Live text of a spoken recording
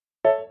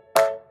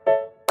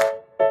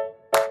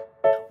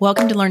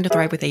Welcome to Learn to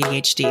Thrive with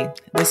ADHD.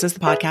 This is the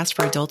podcast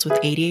for adults with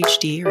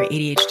ADHD or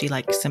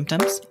ADHD-like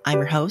symptoms. I'm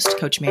your host,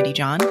 Coach Mandy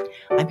John.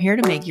 I'm here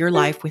to make your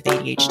life with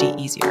ADHD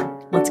easier.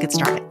 Let's get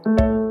started.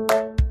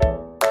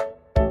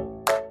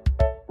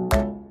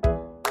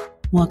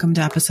 Welcome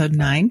to episode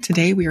 9.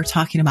 Today we are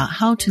talking about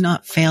how to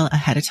not fail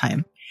ahead of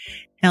time.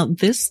 Now,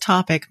 this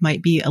topic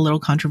might be a little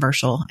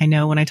controversial. I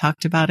know when I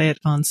talked about it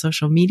on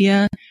social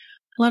media,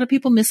 a lot of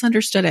people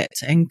misunderstood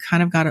it and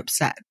kind of got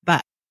upset,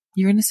 but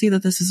you're going to see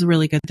that this is a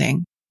really good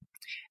thing.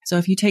 So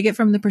if you take it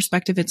from the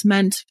perspective it's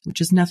meant,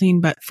 which is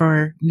nothing but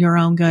for your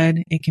own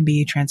good, it can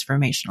be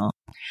transformational.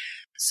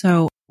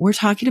 So we're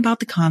talking about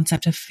the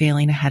concept of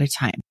failing ahead of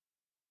time.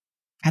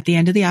 At the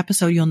end of the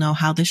episode, you'll know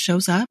how this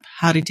shows up,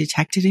 how to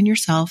detect it in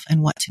yourself,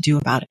 and what to do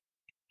about it.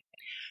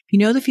 You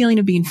know the feeling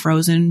of being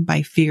frozen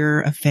by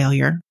fear of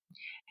failure?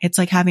 It's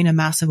like having a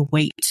massive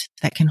weight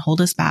that can hold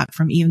us back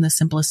from even the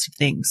simplest of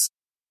things.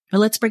 But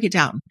let's break it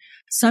down.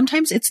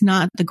 Sometimes it's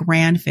not the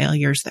grand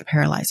failures that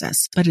paralyze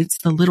us, but it's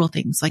the little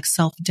things like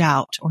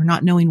self-doubt or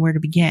not knowing where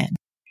to begin.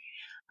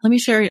 Let me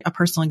share a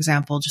personal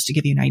example just to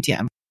give you an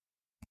idea.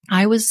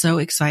 I was so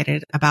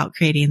excited about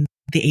creating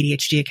the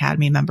ADHD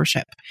Academy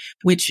membership,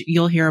 which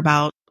you'll hear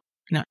about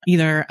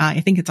either, I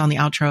think it's on the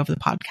outro of the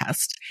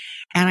podcast.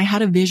 And I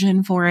had a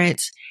vision for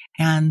it,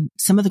 and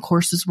some of the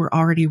courses were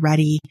already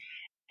ready.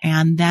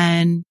 And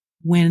then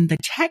when the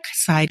tech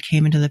side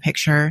came into the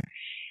picture,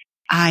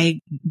 I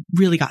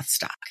really got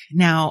stuck.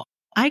 Now,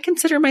 I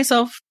consider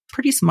myself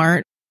pretty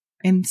smart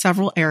in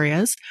several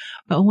areas,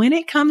 but when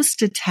it comes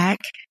to tech,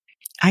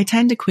 I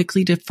tend to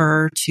quickly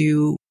defer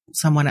to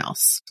someone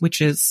else,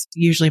 which is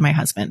usually my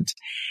husband.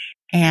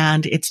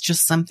 And it's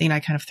just something I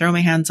kind of throw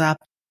my hands up.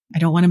 I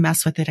don't want to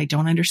mess with it. I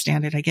don't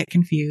understand it. I get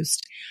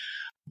confused.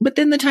 But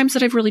then the times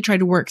that I've really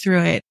tried to work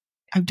through it,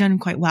 I've done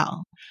quite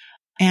well.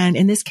 And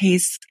in this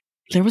case,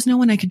 there was no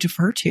one I could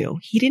defer to.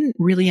 He didn't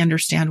really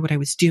understand what I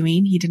was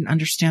doing. He didn't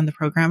understand the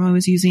program I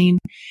was using.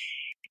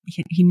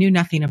 He knew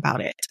nothing about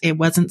it. It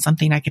wasn't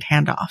something I could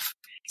hand off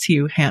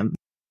to him.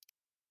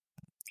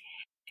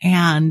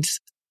 And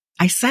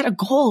I set a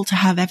goal to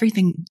have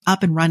everything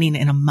up and running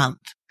in a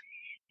month.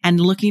 And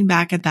looking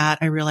back at that,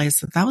 I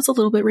realized that was a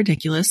little bit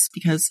ridiculous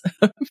because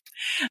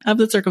of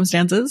the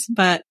circumstances.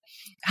 But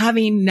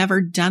having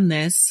never done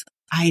this,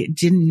 I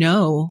didn't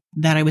know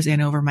that I was in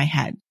over my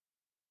head.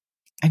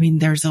 I mean,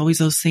 there's always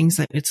those things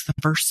that it's the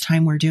first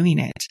time we're doing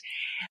it.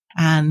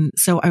 And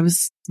so I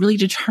was really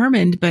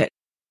determined, but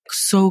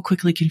so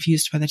quickly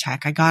confused by the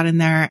tech. I got in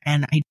there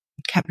and I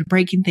kept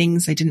breaking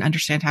things. I didn't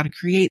understand how to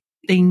create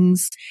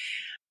things.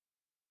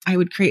 I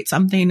would create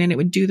something and it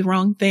would do the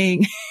wrong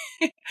thing.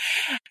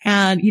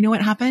 And you know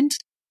what happened?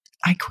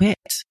 I quit.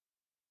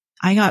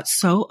 I got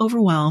so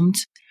overwhelmed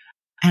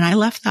and I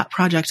left that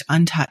project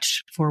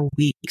untouched for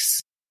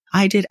weeks.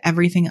 I did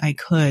everything I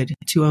could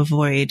to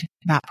avoid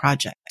that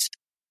project.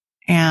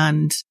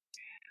 And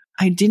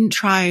I didn't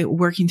try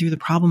working through the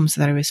problems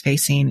that I was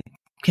facing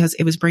because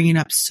it was bringing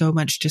up so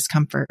much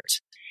discomfort.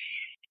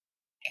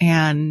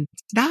 And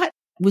that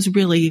was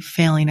really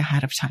failing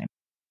ahead of time.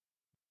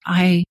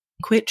 I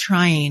quit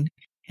trying.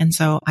 And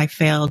so I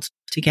failed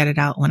to get it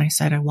out when I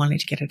said I wanted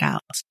to get it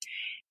out.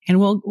 And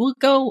we'll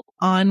go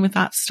on with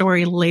that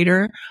story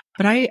later,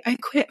 but I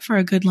quit for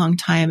a good long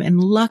time. And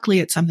luckily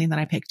it's something that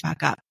I picked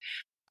back up.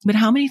 But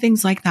how many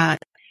things like that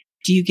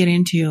do you get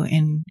into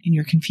and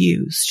you're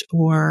confused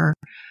or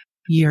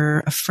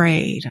you're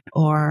afraid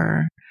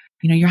or,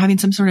 you're having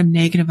some sort of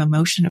negative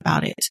emotion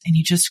about it and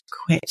you just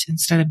quit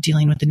instead of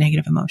dealing with the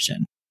negative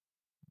emotion?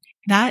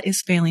 That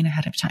is failing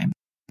ahead of time.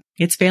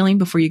 It's failing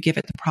before you give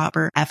it the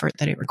proper effort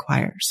that it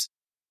requires.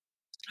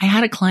 I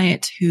had a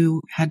client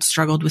who had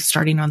struggled with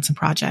starting on some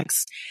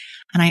projects,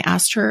 and I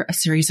asked her a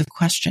series of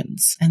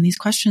questions, and these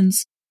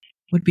questions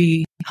would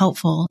be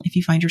helpful if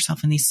you find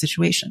yourself in these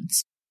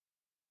situations.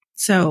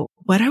 So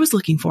what I was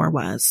looking for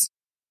was,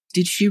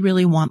 did she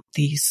really want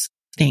these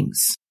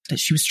things that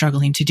she was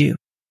struggling to do?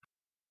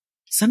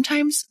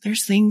 Sometimes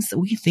there's things that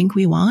we think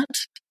we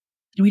want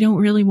and we don't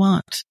really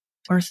want,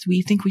 or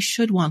we think we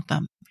should want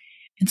them.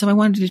 And so I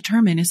wanted to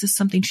determine, is this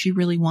something she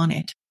really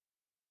wanted?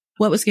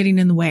 What was getting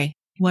in the way?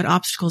 What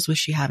obstacles was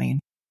she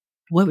having?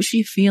 What was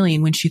she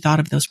feeling when she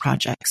thought of those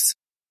projects?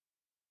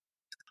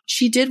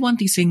 She did want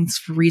these things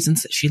for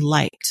reasons that she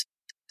liked.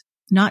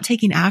 Not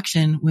taking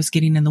action was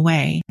getting in the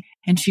way,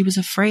 and she was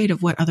afraid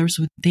of what others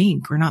would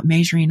think or not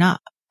measuring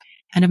up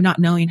and of not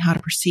knowing how to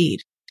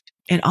proceed.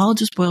 It all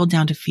just boiled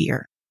down to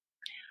fear.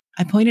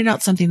 I pointed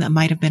out something that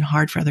might have been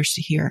hard for others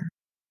to hear.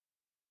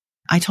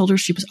 I told her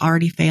she was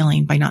already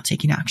failing by not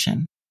taking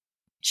action.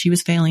 She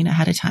was failing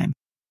ahead of time.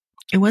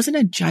 It wasn't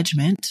a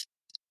judgment.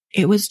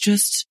 It was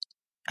just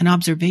an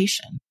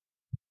observation.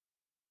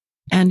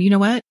 And you know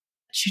what?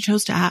 She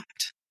chose to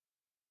act.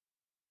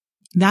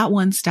 That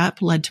one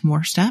step led to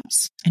more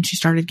steps, and she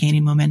started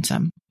gaining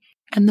momentum.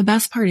 And the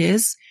best part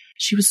is,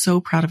 she was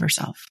so proud of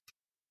herself.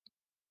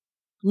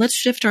 Let's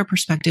shift our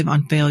perspective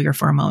on failure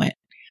for a moment.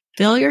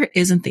 Failure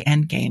isn't the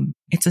end game.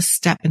 It's a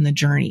step in the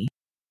journey.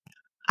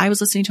 I was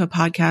listening to a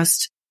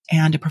podcast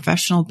and a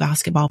professional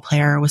basketball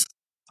player was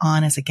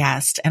on as a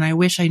guest, and I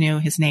wish I knew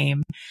his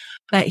name,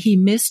 but he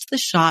missed the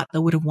shot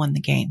that would have won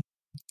the game.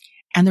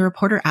 And the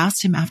reporter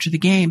asked him after the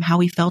game how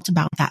he felt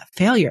about that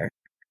failure.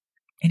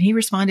 And he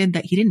responded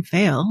that he didn't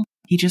fail.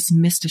 He just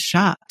missed a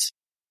shot,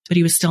 but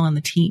he was still on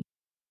the team.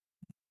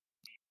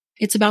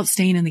 It's about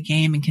staying in the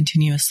game and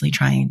continuously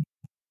trying.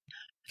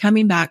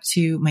 Coming back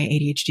to my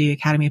ADHD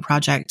Academy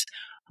project,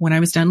 when I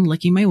was done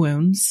licking my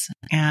wounds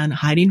and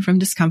hiding from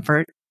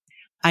discomfort,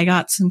 I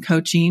got some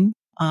coaching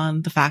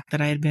on the fact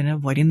that I had been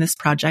avoiding this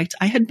project.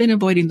 I had been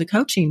avoiding the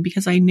coaching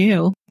because I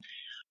knew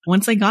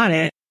once I got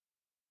it,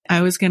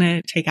 I was going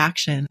to take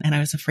action, and I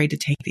was afraid to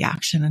take the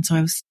action. And so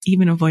I was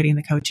even avoiding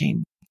the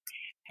coaching.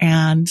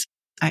 And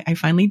I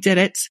finally did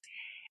it.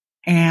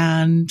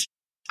 And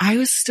I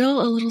was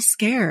still a little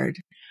scared,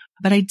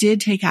 but I did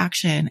take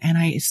action, and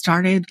I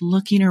started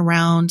looking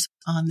around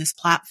on this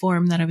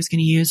platform that I was going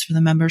to use for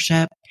the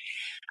membership.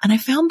 And I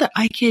found that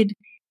I could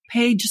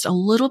pay just a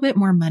little bit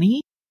more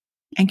money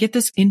and get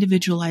this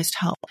individualized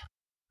help,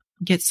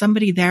 get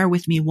somebody there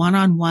with me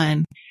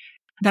one-on-one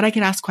that I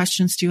could ask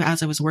questions to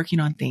as I was working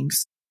on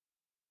things,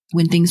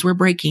 when things were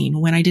breaking,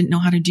 when I didn't know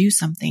how to do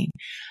something.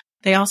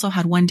 They also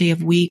had one day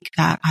of week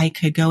that I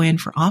could go in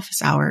for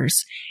office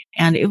hours,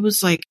 and it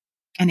was like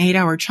an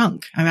 8-hour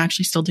chunk. I'm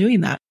actually still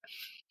doing that.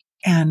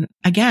 And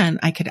again,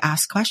 I could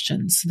ask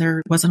questions.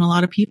 There wasn't a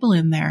lot of people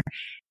in there.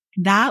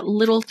 That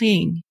little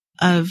thing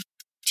of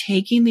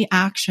taking the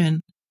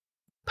action,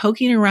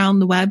 poking around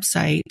the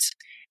website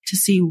to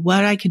see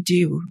what I could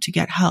do to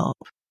get help,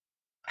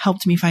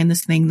 helped me find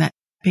this thing that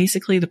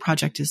basically the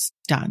project is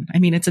done. I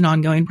mean, it's an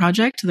ongoing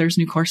project. There's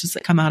new courses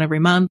that come out every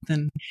month,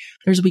 and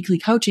there's weekly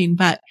coaching,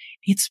 but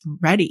it's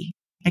ready,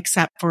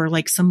 except for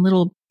like some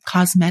little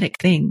cosmetic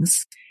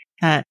things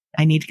that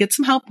I need to get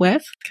some help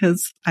with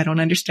because I don't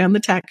understand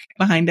the tech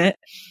behind it.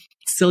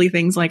 Silly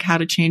things like how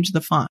to change the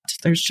font.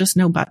 There's just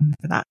no button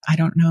for that. I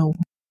don't know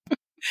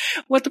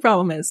what the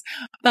problem is.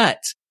 But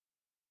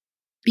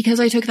because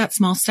I took that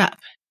small step,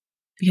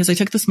 because I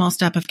took the small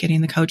step of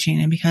getting the coaching,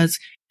 and because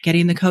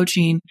getting the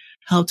coaching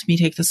helped me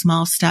take the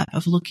small step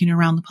of looking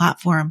around the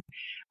platform,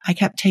 I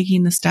kept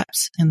taking the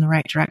steps in the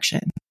right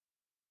direction.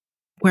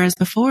 Whereas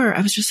before,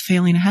 I was just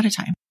failing ahead of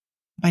time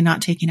by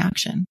not taking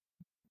action.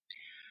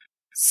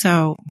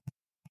 So,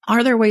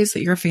 are there ways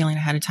that you're failing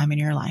ahead of time in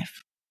your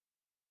life?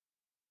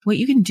 What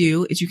you can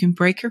do is you can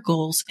break your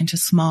goals into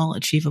small,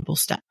 achievable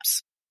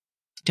steps.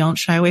 Don't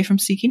shy away from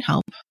seeking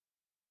help.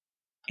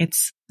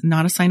 It's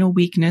not a sign of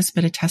weakness,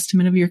 but a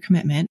testament of your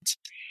commitment.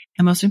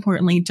 And most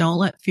importantly, don't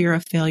let fear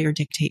of failure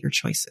dictate your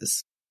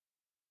choices.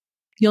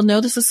 You'll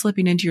know this is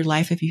slipping into your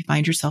life if you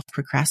find yourself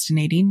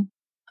procrastinating,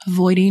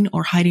 avoiding,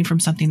 or hiding from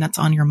something that's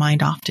on your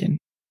mind often.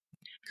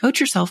 Coach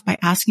yourself by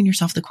asking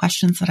yourself the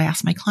questions that I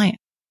ask my client.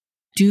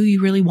 Do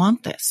you really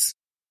want this?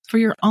 For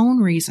your own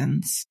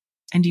reasons.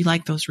 And do you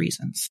like those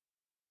reasons?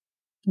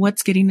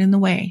 What's getting in the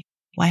way?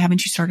 Why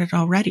haven't you started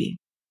already?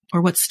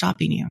 Or what's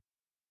stopping you?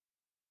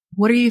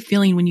 What are you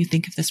feeling when you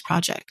think of this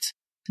project?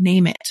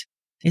 Name it.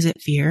 Is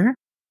it fear?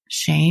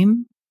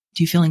 Shame?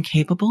 Do you feel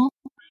incapable?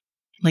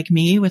 Like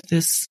me with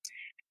this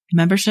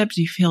membership,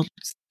 do you feel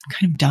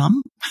kind of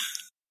dumb?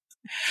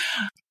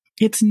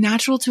 It's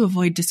natural to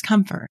avoid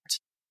discomfort,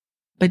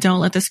 but don't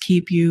let this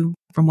keep you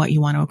from what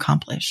you want to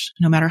accomplish,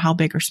 no matter how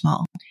big or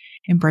small.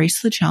 Embrace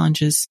the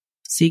challenges,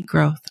 seek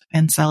growth,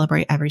 and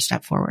celebrate every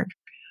step forward.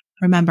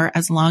 Remember,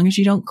 as long as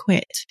you don't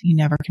quit, you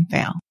never can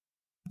fail.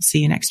 I'll see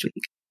you next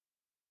week.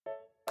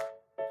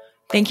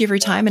 Thank you for your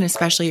time and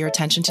especially your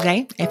attention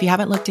today. If you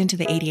haven't looked into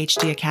the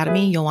ADHD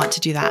Academy, you'll want to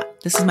do that.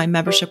 This is my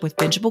membership with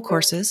bingeable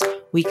courses,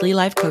 weekly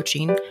live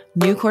coaching,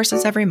 new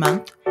courses every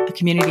month, a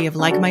community of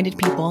like-minded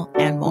people,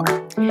 and more.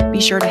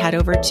 Be sure to head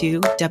over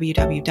to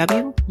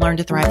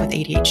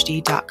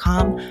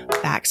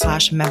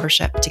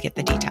www.learntothrivewithadhd.com/membership to get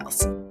the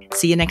details.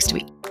 See you next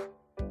week.